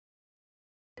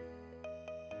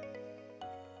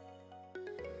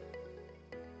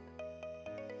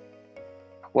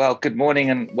Well, good morning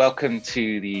and welcome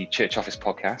to the Church Office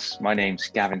podcast. My name's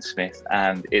Gavin Smith,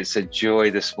 and it's a joy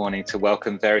this morning to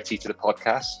welcome Verity to the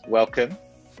podcast. Welcome.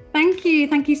 Thank you.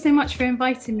 Thank you so much for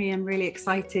inviting me. I'm really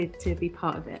excited to be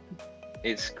part of it.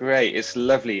 It's great. It's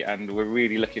lovely. And we're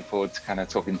really looking forward to kind of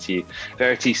talking to you.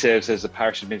 Verity serves as the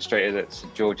parish administrator at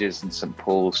St George's and St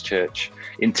Paul's Church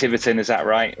in Tiverton. Is that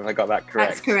right? Have I got that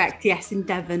correct? That's correct. Yes, in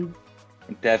Devon.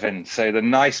 Devon. So the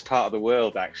nice part of the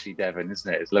world, actually, Devon,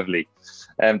 isn't it? It's lovely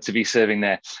to be serving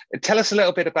there. Tell us a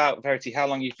little bit about Verity, how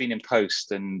long you've been in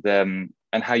post and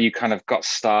how you kind of got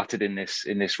started in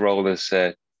this role as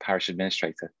parish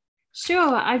administrator.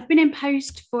 Sure. I've been in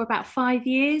post for about 5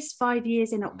 years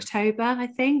in October, I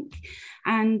think.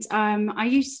 And I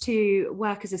used to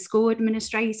work as a school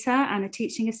administrator and a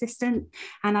teaching assistant.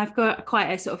 And I've got quite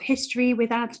a sort of history with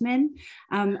admin.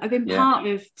 I've been part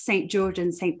of St George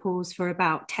and St Paul's for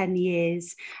about 10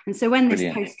 years. And so when this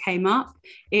post came up,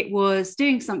 it was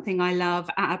doing something I love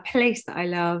at a place that I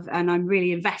love and I'm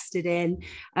really invested in.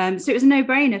 So it was a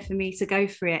no-brainer for me to go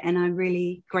for it. And I'm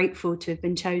really grateful to have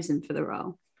been chosen for the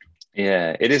role.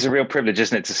 Yeah, it is a real privilege,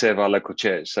 isn't it, to serve our local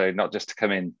church? So not just to come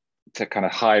in to kind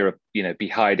of be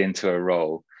hired into a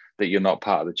role that you're not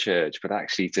part of the church, but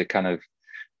actually to kind of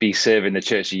be serving the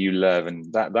church that you love. And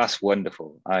that's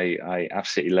wonderful. I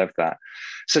absolutely love that.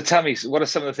 So tell me, what are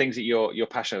some of the things that you're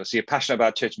passionate about? So you're passionate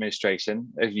about church administration.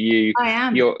 I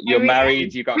am. You're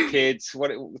married, you've got kids.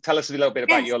 Tell us a little bit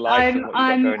about your life.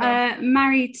 I'm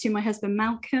married to my husband,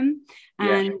 Malcolm.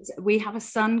 And we have a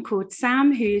son called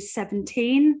Sam, who's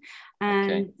 17.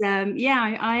 And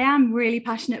I am really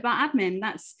passionate about admin.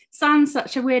 That sounds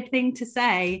such a weird thing to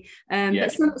say,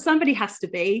 but somebody has to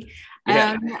be.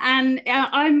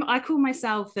 I call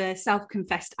myself a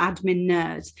self-confessed admin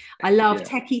nerd. I love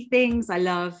techie things. I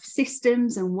love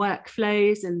systems and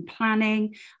workflows and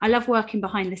planning. I love working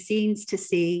behind the scenes to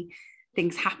see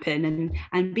things happen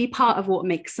and be part of what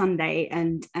makes Sunday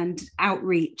and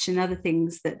outreach and other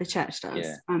things that the church does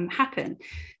happen.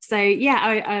 So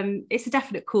it's a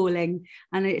definite calling,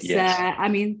 and it's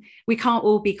we can't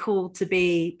all be called to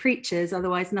be preachers,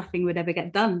 otherwise nothing would ever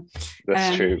get done.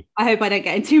 That's true. I hope I don't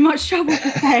get in too much trouble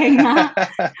for saying that.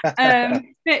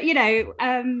 But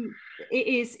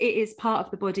it is part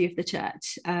of the body of the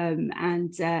church, I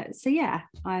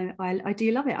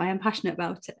do love it. I am passionate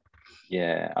about it.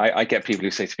 Yeah, I get people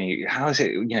who say to me, how is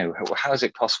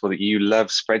it possible that you love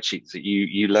spreadsheets, that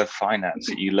you love finance,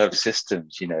 that you love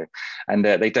systems, and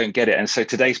they don't get it. And so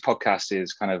today's podcast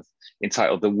is kind of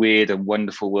entitled The Weird and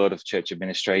Wonderful World of Church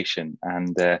Administration.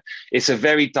 And it's a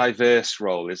very diverse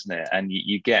role, isn't it? And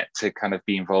you get to kind of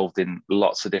be involved in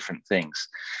lots of different things.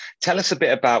 Tell us a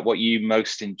bit about what you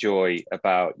most enjoy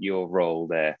about your role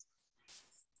there.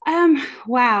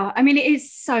 Wow. I mean, it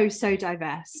is so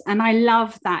diverse, and I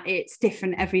love that it's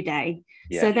different every day.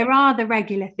 So there are the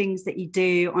regular things that you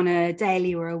do on a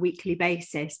daily or a weekly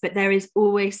basis, but there is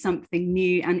always something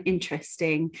new and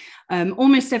interesting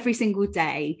almost every single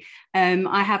day.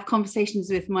 I have conversations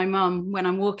with my mum when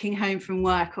I'm walking home from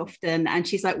work often, and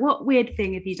she's like, what weird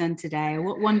thing have you done today? Or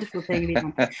what wonderful thing have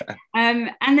you done?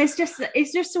 And it's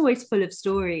just always full of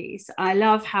stories. I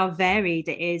love how varied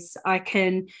it is.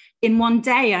 In one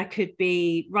day, I could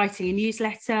be writing a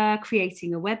newsletter,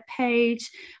 creating a web page.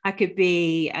 I could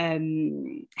be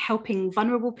helping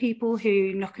vulnerable people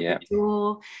who knock at the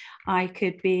door. I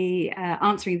could be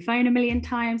answering the phone a million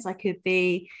times. I could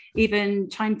be even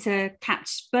trying to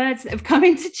catch birds that have come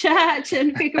into church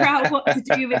and figure out what to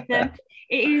do with them.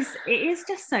 It is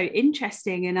just so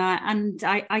interesting, and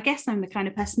I guess I'm the kind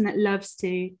of person that loves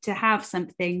to have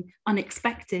something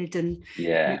unexpected and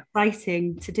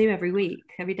exciting to do every week,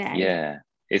 every day. Yeah,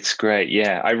 it's great.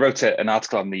 Yeah, I wrote an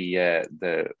article on the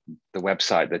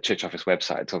website, the Church Office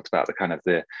website. I talked about the kind of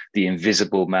the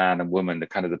invisible man and woman, the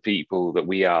kind of the people that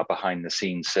we are behind the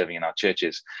scenes serving in our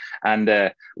churches.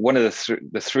 And one of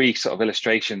the three sort of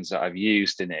illustrations that I've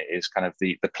used in it is kind of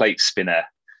the plate spinner.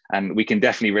 And we can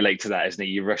definitely relate to that, isn't it?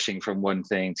 You're rushing from one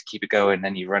thing to keep it going,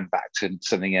 then you run back to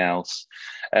something else.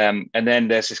 And then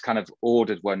there's this kind of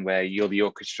ordered one where you're the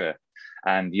orchestra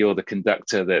and you're the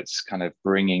conductor that's kind of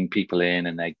bringing people in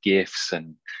and their gifts,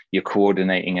 and you're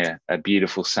coordinating a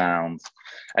beautiful sound.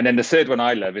 And then the third one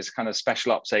I love is kind of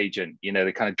special ops agent.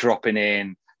 They're kind of dropping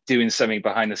in, doing something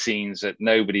behind the scenes that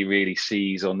nobody really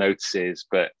sees or notices,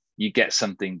 but you get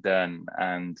something done.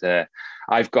 And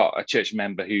I've got a church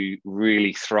member who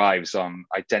really thrives on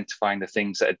identifying the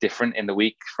things that are different in the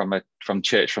week from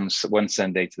church from one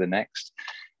Sunday to the next.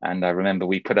 And I remember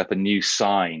we put up a new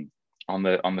sign on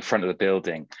the front of the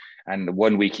building, and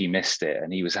one week he missed it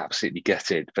and he was absolutely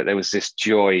gutted, but there was this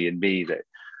joy in me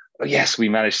that oh, yes, we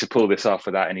managed to pull this off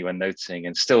without anyone noticing.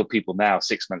 And still people now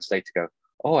 6 months later go,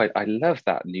 oh, I love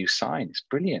that new sign. It's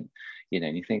brilliant.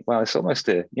 And you think, well, it's almost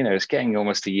it's getting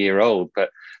almost a year old, but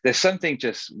there's something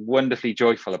just wonderfully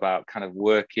joyful about kind of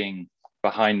working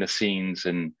behind the scenes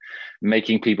and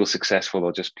making people successful,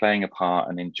 or just playing a part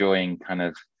and enjoying kind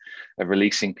of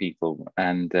releasing people.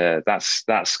 And that's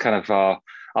kind of our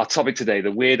topic today,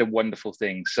 the weird and wonderful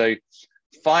things. So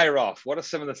fire off. What are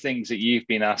some of the things that you've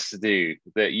been asked to do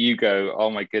that you go, oh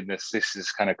my goodness, this is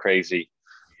kind of crazy?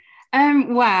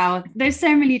 Wow, there's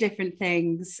so many different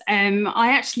things. I'm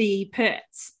actually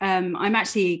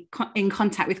in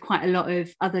contact with quite a lot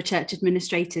of other church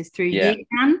administrators through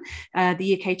UCAN,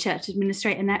 the UK Church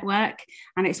Administrator Network,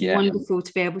 and it's wonderful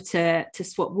to be able to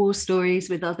swap war stories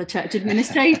with other church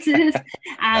administrators.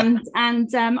 and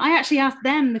I actually asked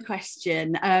them the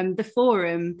question, the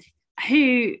forum,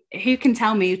 who can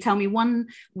tell me one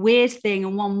weird thing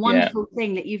and one wonderful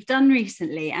thing that you've done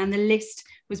recently, and the list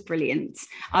was brilliant.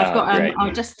 I've got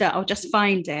I'll just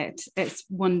find it. It's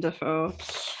wonderful.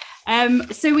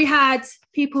 So we had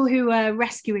people who were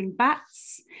rescuing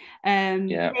bats,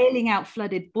 bailing out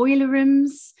flooded boiler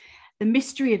rooms, the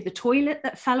mystery of the toilet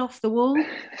that fell off the wall,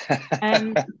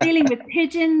 dealing with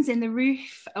pigeons in the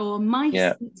roof, or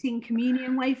mice eating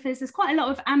communion wafers. There's quite a lot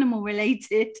of animal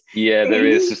related things. There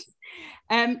is.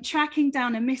 Tracking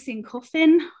down a missing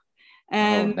coffin.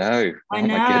 Oh no! I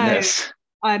know. My goodness.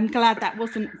 I'm glad that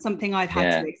wasn't something I've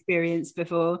had to experience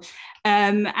before.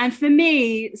 And for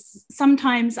me,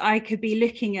 sometimes I could be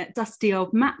looking at dusty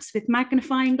old maps with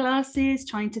magnifying glasses,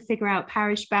 trying to figure out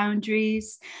parish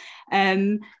boundaries.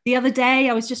 The other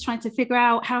day, I was just trying to figure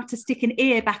out how to stick an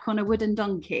ear back on a wooden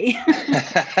donkey.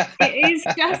 It is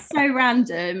just so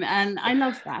random, and I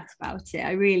love that about it.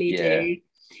 I really do.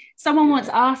 Someone once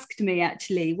asked me,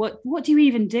 actually, what do you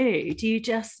even do? Do you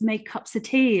just make cups of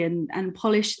tea and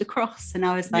polish the cross? And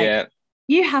I was like,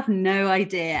 you have no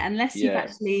idea unless you've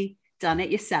actually done it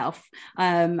yourself.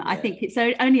 I think it's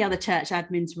only other church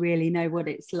admins really know what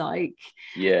it's like.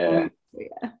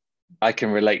 I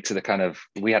can relate to the kind of,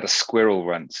 we had a squirrel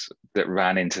once that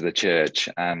ran into the church,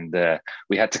 and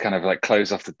we had to kind of like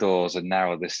close off the doors and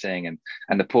narrow this thing,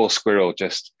 and the poor squirrel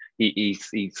just,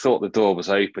 he thought the door was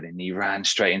open, and he ran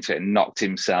straight into it and knocked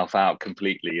himself out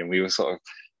completely. And we were sort of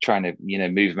trying to,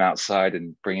 move him outside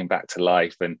and bring him back to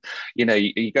life. And,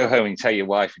 you go home and you tell your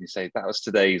wife and you say, that was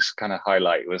today's kind of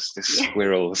highlight, was this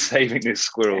squirrel, saving this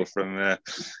squirrel from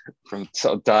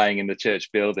sort of dying in the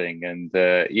church building. And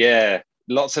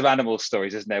lots of animal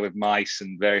stories, isn't there, with mice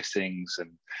and various things.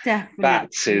 And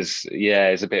bats is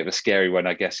a bit of a scary one,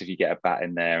 I guess, if you get a bat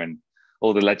in there, and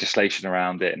all the legislation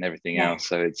around it and everything else.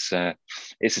 So it's a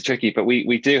tricky, but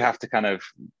we do have to kind of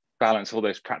balance all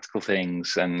those practical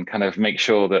things and kind of make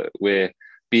sure that we're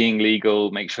being legal,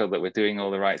 make sure that we're doing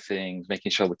all the right things,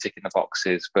 making sure we're ticking the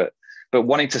boxes, but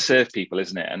wanting to serve people,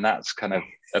 isn't it? And that's kind of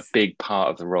a big part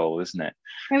of the role, isn't it?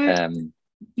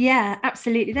 Yeah,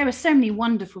 absolutely. There were so many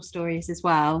wonderful stories as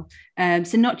well.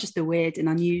 So not just the weird and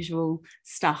unusual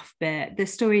stuff, but the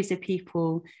stories of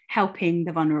people helping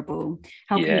the vulnerable,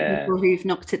 helping people who've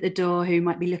knocked at the door, who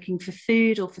might be looking for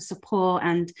food or for support,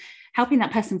 and helping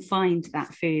that person find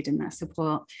that food and that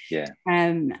support.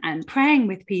 And praying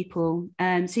with people.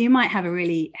 So you might have a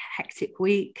really hectic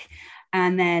week,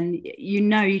 and then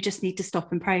you just need to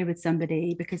stop and pray with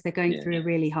somebody because they're going through a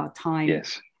really hard time.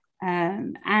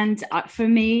 And for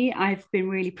me, I've been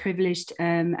really privileged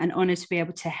and honoured to be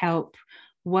able to help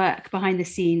work behind the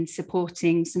scenes,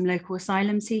 supporting some local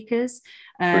asylum seekers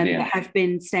that have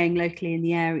been staying locally in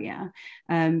the area.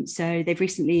 So they've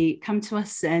recently come to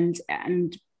us, and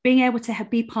being able to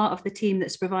be part of the team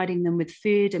that's providing them with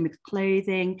food and with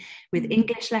clothing, with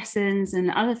English lessons and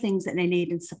other things that they need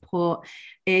and support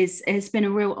has been a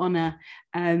real honour.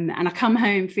 And I come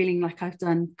home feeling like I've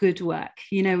done good work,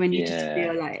 when you just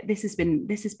feel like this has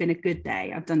been a good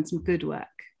day. I've done some good work.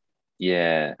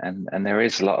 And there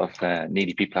is a lot of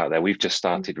needy people out there. We've just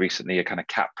started recently a kind of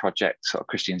CAP project, sort of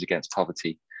Christians Against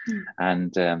Poverty.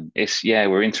 And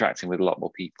we're interacting with a lot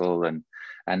more people, and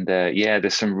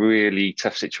there's some really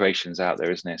tough situations out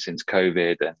there, isn't there, since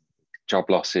COVID, and job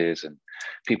losses and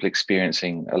people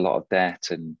experiencing a lot of debt,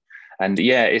 and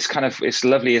it's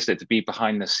lovely, isn't it, to be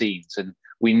behind the scenes. And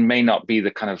we may not be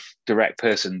the kind of direct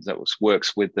person that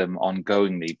works with them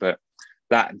ongoingly, but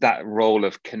that role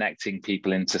of connecting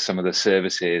people into some of the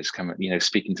services,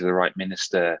 speaking to the right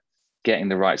minister, getting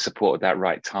the right support at that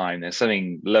right time. There's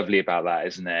something lovely about that,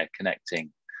 isn't there?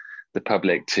 Connecting the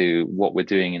public to what we're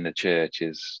doing in the church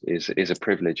is a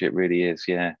privilege. It really is.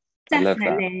 I love that.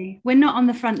 Definitely. We're not on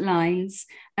the front lines,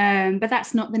 but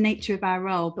that's not the nature of our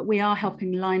role. But we are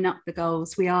helping line up the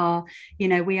goals. We are,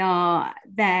 we are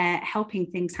there helping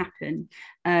things happen.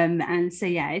 And so,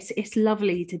 yeah, it's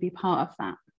lovely to be part of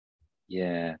that.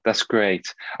 Yeah, that's great.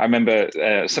 I remember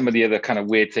some of the other kind of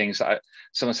weird things.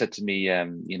 Someone said to me,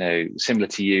 similar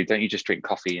to you, don't you just drink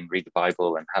coffee and read the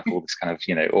Bible and have all this kind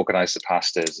of, organize the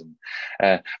pastors?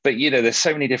 And but there's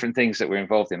so many different things that we're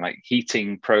involved in, like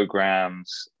heating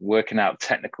programs, working out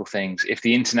technical things. If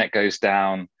the internet goes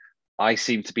down, I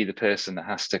seem to be the person that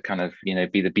has to kind of,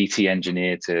 be the BT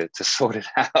engineer to sort it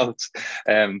out,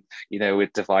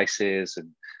 with devices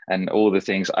and all the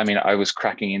things. I mean, I was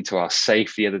cracking into our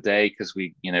safe the other day because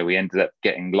we ended up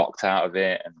getting locked out of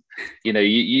it. And,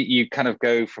 you kind of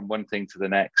go from one thing to the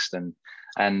next, and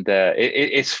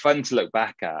it's fun to look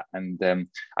back at. And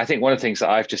I think one of the things that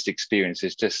I've just experienced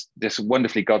is just this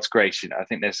wonderfully God's grace. I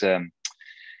think there's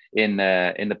in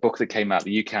the book that came out,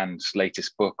 the UCAN's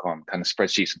latest book on kind of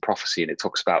spreadsheets and prophecy, and it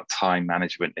talks about time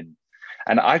management.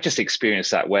 And I've just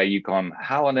experienced that, where you've gone,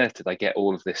 how on earth did I get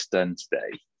all of this done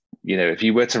today? If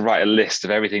you were to write a list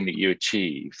of everything that you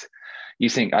achieved, you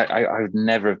think I would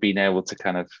never have been able to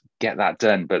kind of get that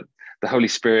done. But the Holy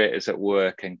Spirit is at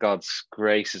work, and God's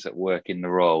grace is at work in the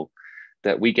role,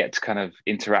 that we get to kind of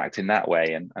interact in that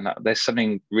way. And there's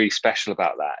something really special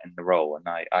about that in the role. And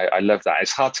I love that.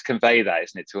 It's hard to convey that,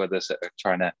 isn't it, to others that are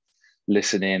trying to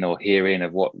listen in or hear in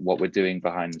of what we're doing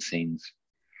behind the scenes.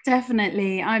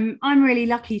 Definitely. I'm really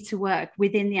lucky to work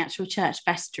within the actual church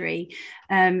vestry.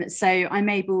 So I'm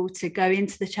able to go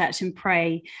into the church and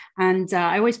pray. And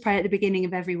I always pray at the beginning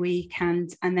of every week.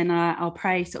 And then I'll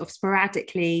pray sort of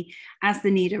sporadically as the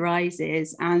need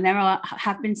arises. And there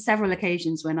have been several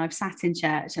occasions when I've sat in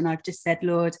church and I've just said,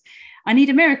 Lord, I need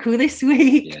a miracle this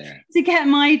week to get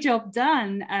my job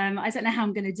done. I don't know how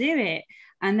I'm going to do it.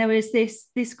 And there was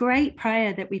this great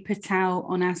prayer that we put out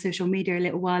on our social media a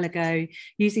little while ago,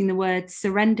 using the word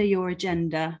surrender your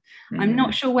agenda. I'm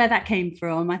not sure where that came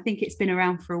from. I think it's been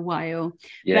around for a while.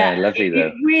 Yeah, but lovely though.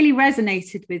 It really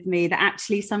resonated with me that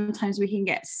actually sometimes we can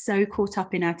get so caught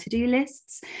up in our to-do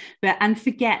lists, and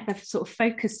forget the sort of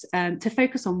focus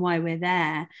on why we're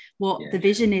there, what the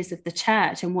vision is of the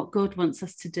church and what God wants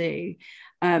us to do.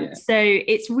 So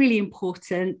it's really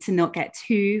important to not get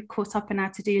too caught up in our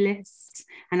to-do lists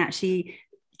and actually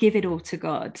give it all to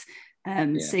God.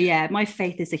 So my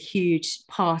faith is a huge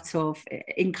part of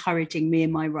encouraging me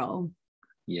in my role.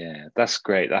 Yeah, that's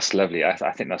great. That's lovely. I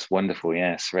think that's wonderful.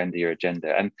 Yeah, surrender your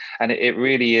agenda. And it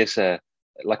really is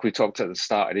like we talked at the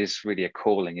start, it is really a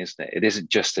calling, isn't it? It isn't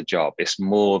just a job. It's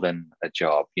more than a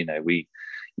job.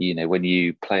 When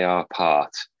you play our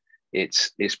part,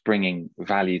 it's bringing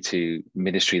value to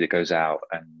ministry that goes out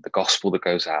and the gospel that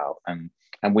goes out,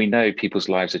 and we know people's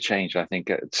lives are changed. I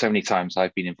think so many times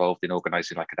I've been involved in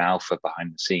organizing like an alpha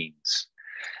behind the scenes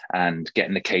and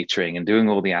getting the catering and doing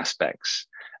all the aspects,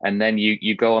 and then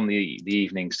you go on the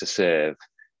evenings to serve,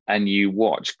 and you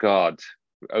watch God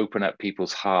open up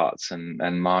people's hearts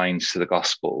and minds to the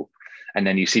gospel, and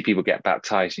then you see people get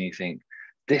baptized, and you think,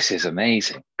 this is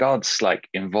amazing. God's like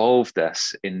involved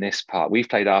us in this part. We've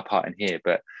played our part in here,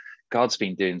 but God's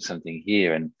been doing something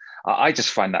here. And I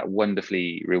just find that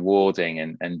wonderfully rewarding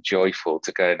and joyful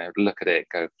to go and look at it,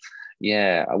 go,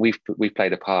 yeah, we've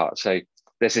played a part. So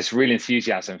there's this real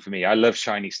enthusiasm for me. I love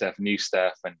shiny stuff, new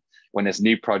stuff. And when there's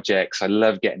new projects, I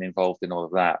love getting involved in all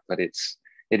of that. But it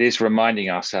is reminding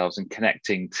ourselves and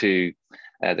connecting to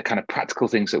the kind of practical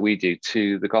things that we do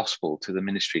to the gospel, to the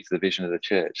ministry, to the vision of the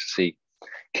church. See,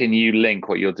 can you link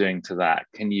what you're doing to that?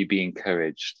 Can you be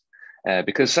encouraged?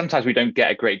 Because sometimes we don't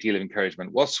get a great deal of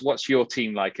encouragement. What's your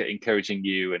team like at encouraging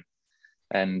you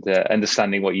and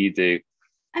understanding what you do?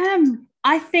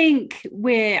 I think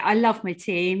I love my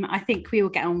team. I think we all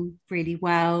get on really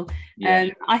well.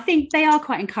 I think they are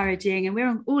quite encouraging, and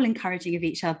we're all encouraging of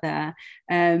each other.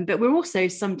 But we're also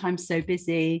sometimes so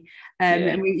busy,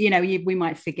 and we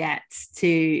might forget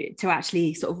to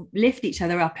actually sort of lift each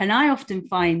other up. And I often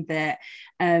find that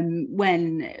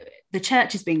when the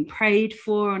church is being prayed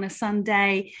for on a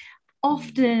Sunday,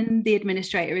 often the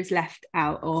administrator is left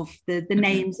out of the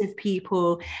names of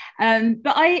people,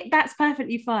 but that's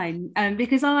perfectly fine,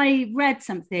 because I read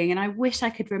something and I wish I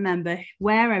could remember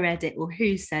where I read it or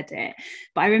who said it,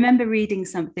 but I remember reading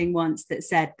something once that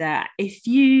said that if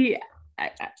you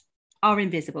are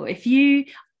invisible, if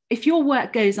your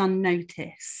work goes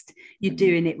unnoticed, you're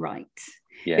doing it right.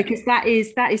 Because that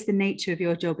is the nature of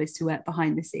your job, is to work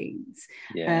behind the scenes.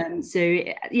 That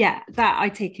I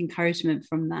take encouragement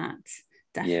from that,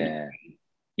 definitely.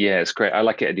 It's great. I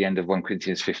like it at the end of 1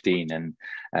 Corinthians 15,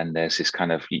 and there's this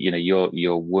kind of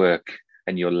your work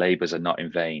and your labors are not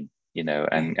in vain.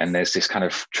 and there's this kind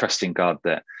of trusting God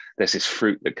that there's this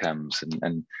fruit that comes,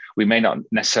 and we may not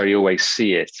necessarily always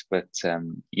see it, but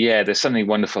there's something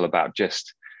wonderful about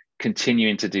just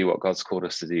continuing to do what God's called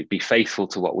us to do, be faithful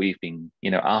to what we've been,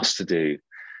 asked to do,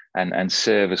 and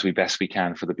serve as we best we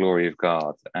can for the glory of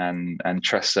God, and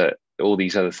trust that all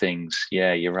these other things,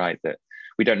 you're right, that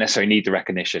we don't necessarily need the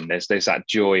recognition. There's that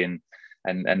joy,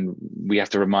 and we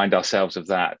have to remind ourselves of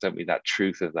that, don't we? That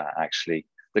truth of that, actually,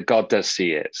 that God does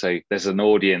see it. So there's an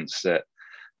audience that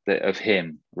of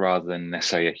him, rather than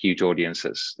necessarily a huge audience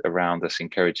that's around us,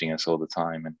 encouraging us all the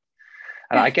time.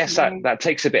 And I guess that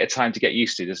takes a bit of time to get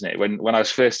used to, doesn't it? When I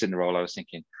was first in the role, I was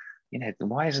thinking,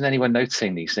 why isn't anyone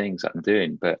noticing these things that I'm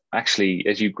doing? But actually,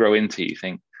 as you grow into it, you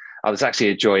think, there's actually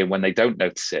a joy in when they don't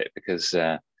notice it, because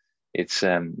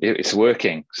it's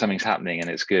working, something's happening, and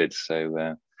it's good.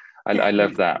 So I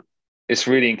love that. It's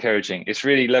really encouraging. It's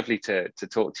really lovely to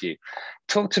talk to you.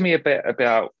 Talk to me a bit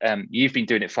about, you've been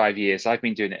doing it 5 years, I've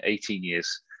been doing it 18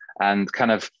 years, and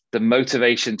kind of the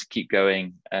motivation to keep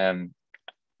going.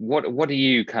 What are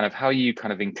you how are you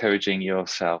kind of encouraging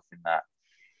yourself in that?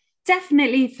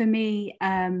 Definitely for me,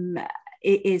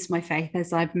 it is my faith,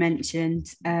 as I've mentioned.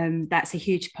 That's a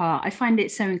huge part. I find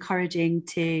it so encouraging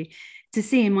to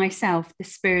see in myself the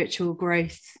spiritual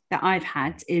growth that I've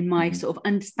had in my sort of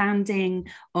understanding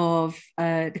of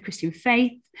the Christian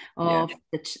faith, of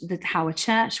how a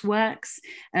church works.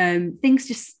 Things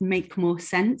just make more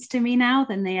sense to me now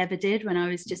than they ever did when I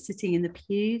was just sitting in the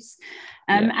pews.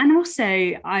 And also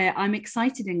I'm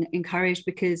excited and encouraged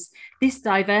because this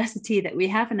diversity that we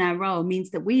have in our role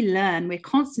means that we're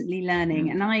constantly learning.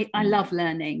 And I love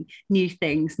learning new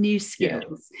things, new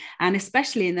skills. And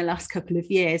especially in the last couple of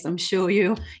years, I'm sure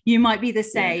you might be the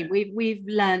same. We've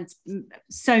learned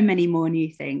so many more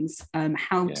new things,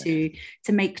 how to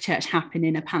make church happen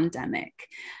in a pandemic.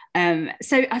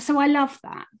 So I love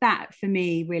that for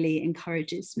me really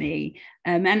encourages me,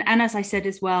 and as I said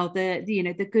as well,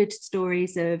 the good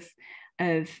stories of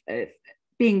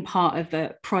being part of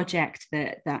a project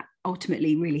that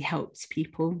ultimately really helps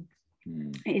people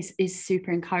is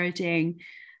super encouraging.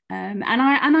 And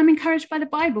I'm encouraged by the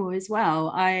Bible as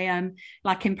well. I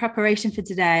like in preparation for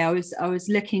today, I was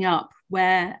looking up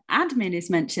where admin is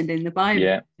mentioned in the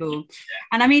Bible.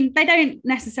 And I mean, they don't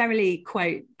necessarily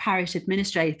quote parish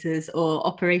administrators or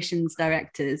operations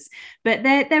directors, but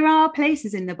there are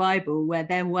places in the Bible where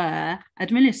there were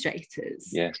administrators.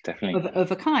 Yes, definitely.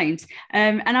 Of a kind.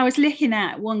 And I was looking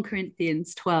at 1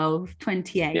 Corinthians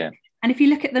 12:28. And if you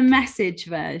look at the Message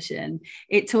version,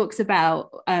 it talks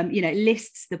about,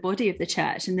 lists the body of the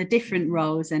church and the different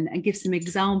roles and gives some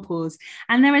examples.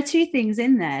 And there are 2 things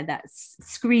in there that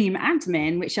scream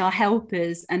admin, which are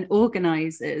helpers and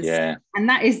organizers. And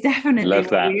that is definitely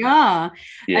what we are.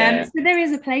 So there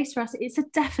is a place for us. It's a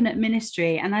definite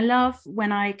ministry. And I love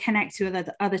when I connect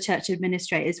to other church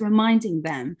administrators, reminding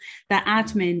them that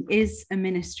admin is a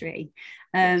ministry.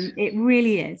 It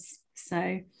really is.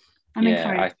 So I'm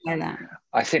encouraged by that.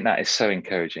 I think that is so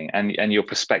encouraging, and your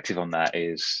perspective on that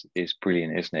is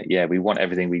brilliant, isn't it? Yeah, we want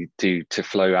everything we do to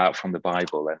flow out from the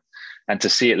Bible, and to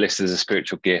see it listed as a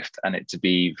spiritual gift, and it to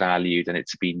be valued, and it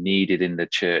to be needed in the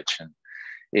church. And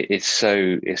it's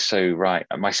so right.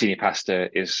 My senior pastor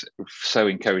is so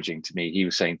encouraging to me. He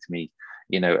was saying to me,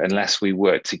 unless we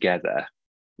work together,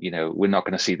 we're not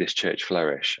going to see this church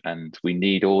flourish. And we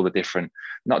need all the different,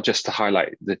 not just to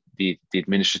highlight the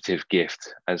administrative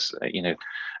gift as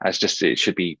just it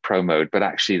should be promoted, but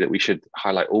actually that we should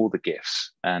highlight all the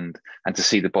gifts and to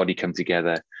see the body come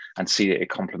together and see it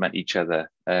complement each other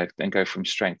and go from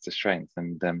strength to strength.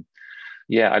 And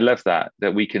I love that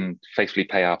we can faithfully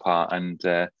play our part and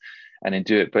then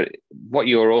do it. But what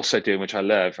you're also doing, which I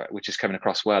love, which is coming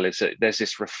across well, is that there's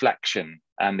this reflection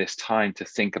and this time to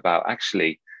think about,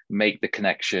 actually make the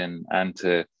connection and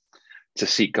to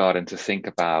seek God and to think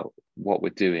about what we're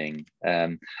doing.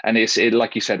 And it's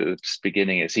like you said at the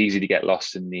beginning, it's easy to get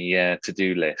lost in the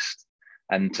to-do list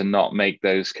and to not make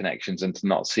those connections and to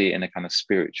not see it in a kind of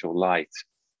spiritual light.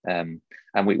 And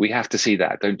we have to see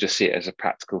that. Don't just see it as a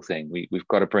practical thing. We've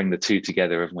got to bring the two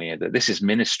together, haven't we? That this is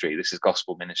ministry. This is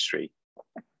gospel ministry.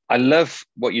 I love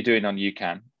what you're doing on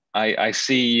UCAN. I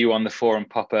see you on the forum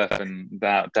pop up and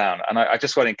down. And I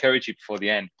just want to encourage you before the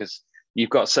end, because you've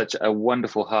got such a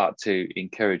wonderful heart to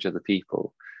encourage other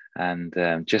people. And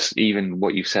just even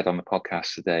what you've said on the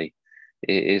podcast today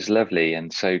is lovely.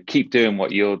 And so keep doing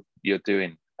what you're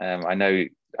doing. I know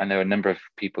a number of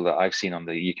people that I've seen on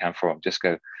the UCAN forum just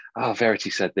go, "Oh,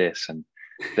 Verity said this," and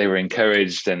they were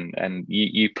encouraged, and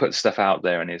you put stuff out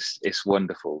there, and it's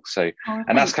wonderful. So,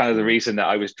 and that's kind of the reason that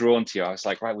I was drawn to you. I was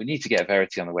like, right, we need to get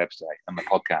Verity on the website and the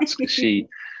podcast, because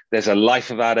there's a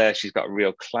life about her. She's got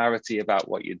real clarity about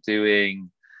what you're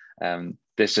doing.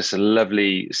 There's just a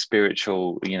lovely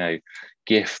spiritual,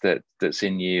 gift that's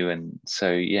in you. And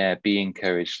so, yeah, be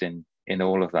encouraged in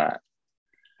all of that.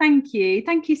 Thank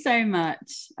you so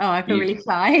much. Oh, I feel really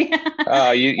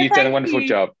shy. You've done a wonderful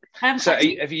job. So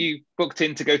Actually, have you booked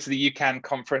in to go to the UCAN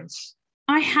conference?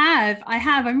 I have.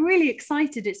 I'm really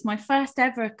excited. It's my first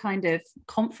ever kind of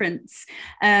conference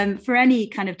for any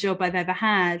kind of job I've ever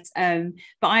had.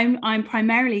 But I'm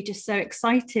primarily just so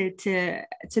excited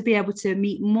to be able to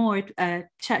meet more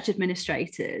church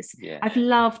administrators. Yeah. I've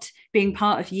loved being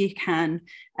part of UCAN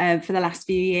for the last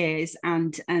few years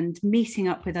and meeting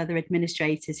up with other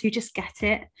administrators who just get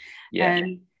it. Yeah.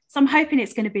 So I'm hoping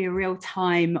it's going to be a real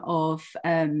time of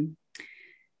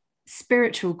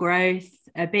spiritual growth,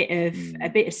 a bit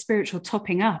of spiritual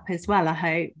topping up as well, I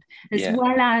hope, as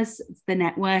well as the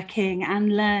networking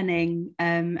and learning.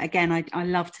 Again, I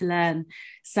love to learn,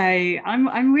 so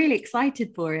I'm really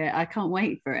excited for it. I can't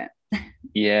wait for it.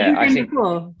 Yeah, I think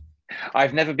before?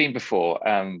 I've never been before.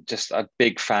 Just a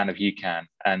big fan of UCAN,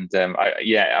 and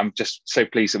I'm just so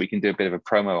pleased that we can do a bit of a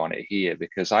promo on it here,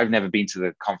 because I've never been to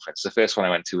the conference. The first one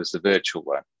I went to was the virtual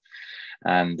one.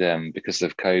 And because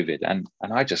of COVID, and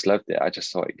I just loved it. I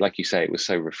just thought, like you say, it was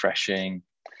so refreshing.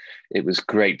 It was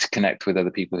great to connect with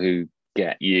other people who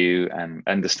get you and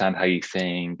understand how you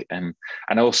think, and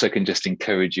also can just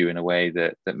encourage you in a way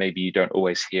that maybe you don't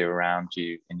always hear around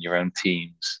you in your own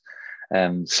teams.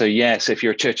 So if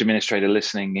you're a church administrator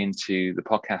listening into the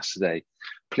podcast today,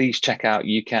 please check out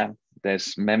UCAN.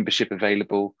 There's membership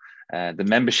available. The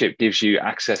membership gives you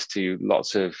access to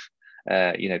lots of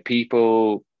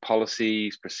people,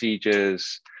 policies,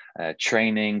 procedures,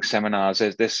 training, seminars.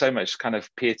 There's so much kind of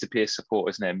peer-to-peer support,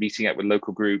 isn't there? Meeting up with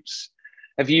local groups.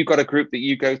 Have you got a group that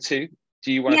you go to?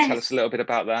 Do you want to tell us a little bit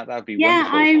about that? That would be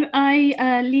wonderful.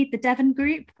 I lead the Devon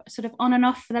group sort of on and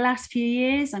off for the last few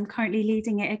years. I'm currently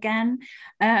leading it again.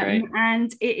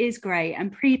 And it is great.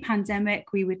 And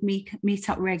pre-pandemic, we would meet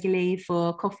up regularly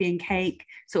for coffee and cake,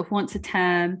 sort of once a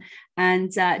term.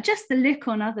 And just the look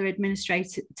on other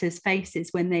administrators' faces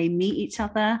when they meet each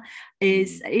other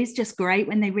is just great,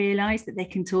 when they realise that they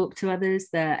can talk to others,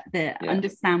 that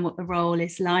understand what the role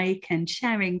is like, and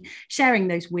sharing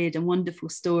those weird and wonderful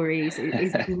stories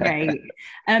is great.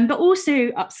 But also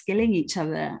upskilling each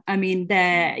other. I mean,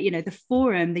 the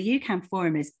forum, the UCAN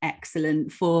forum, is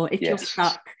excellent for if you're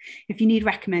stuck, if you need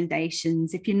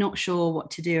recommendations, if you're not sure what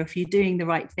to do, if you're doing the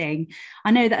right thing. I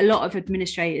know that a lot of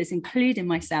administrators, including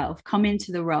myself, come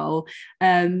into the role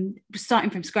starting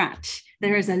from scratch.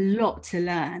 There is a lot to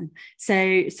learn, so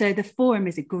the forum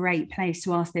is a great place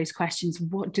to ask those questions.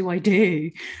 What do I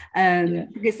do?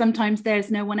 Because sometimes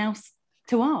there's no one else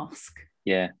to ask.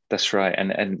 Yeah, that's right.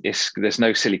 And there's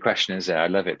no silly questions there. I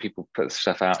love it. People put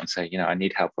stuff out and say, I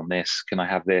need help on this. Can I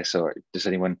have this? Or does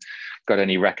anyone got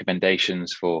any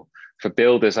recommendations for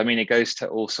builders? I mean, it goes to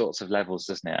all sorts of levels,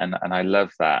 doesn't it? And I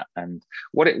love that. And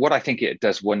what I think it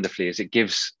does wonderfully is it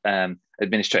gives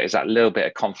administrators that little bit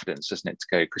of confidence, doesn't it, to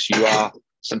go, because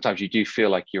sometimes you do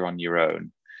feel like you're on your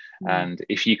own. And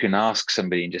if you can ask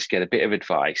somebody and just get a bit of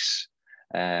advice,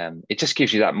 it just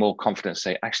gives you that more confidence to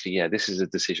say, actually, this is a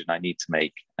decision I need to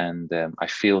make. And I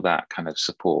feel that kind of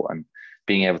support, and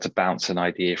being able to bounce an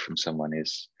idea from someone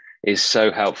is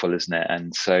so helpful, isn't it?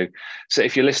 And so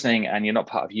if you're listening and you're not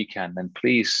part of UCAN, then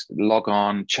please log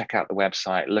on, check out the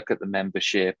website, look at the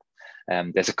membership.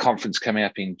 There's a conference coming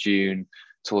up in June,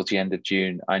 towards the end of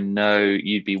June. I know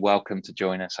you'd be welcome to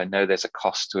join us. I know there's a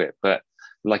cost to it, but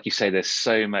like you say, there's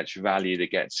so much value that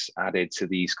gets added to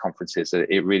these conferences that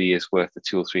it really is worth the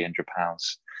 £200 or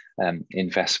 £300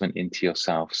 investment into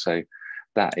yourself. So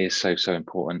that is so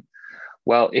important.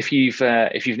 Well, if you've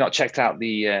not checked out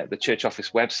the Church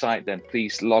Office website, then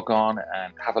please log on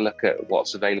and have a look at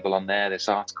what's available on there. There's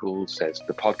articles, there's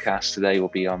the podcast today will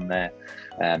be on there.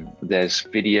 There's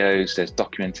videos, there's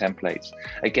document templates.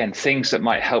 Again, things that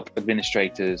might help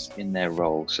administrators in their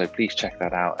role. So please check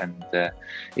that out. And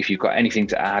if you've got anything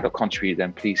to add or contribute,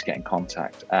 then please get in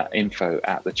contact at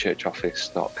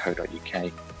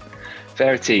info@thechurchoffice.co.uk.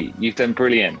 Verity, you've done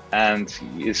brilliant, and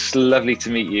it's lovely to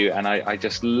meet you, and I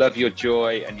just love your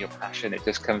joy and your passion. It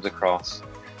just comes across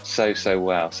so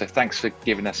well. So thanks for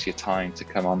giving us your time to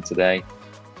come on today.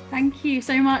 Thank you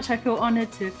so much. I feel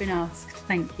honoured to have been asked.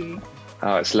 Thank you.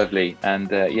 Oh, it's lovely. And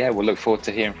we'll look forward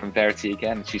to hearing from Verity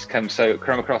again. She's come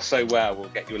across so well. We'll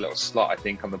get you a little slot, I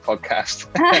think, on the podcast.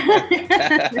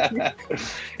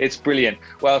 It's brilliant.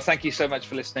 Well, thank you so much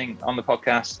for listening on the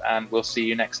podcast, and we'll see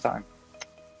you next time.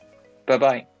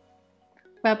 Bye-bye.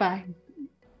 Bye-bye.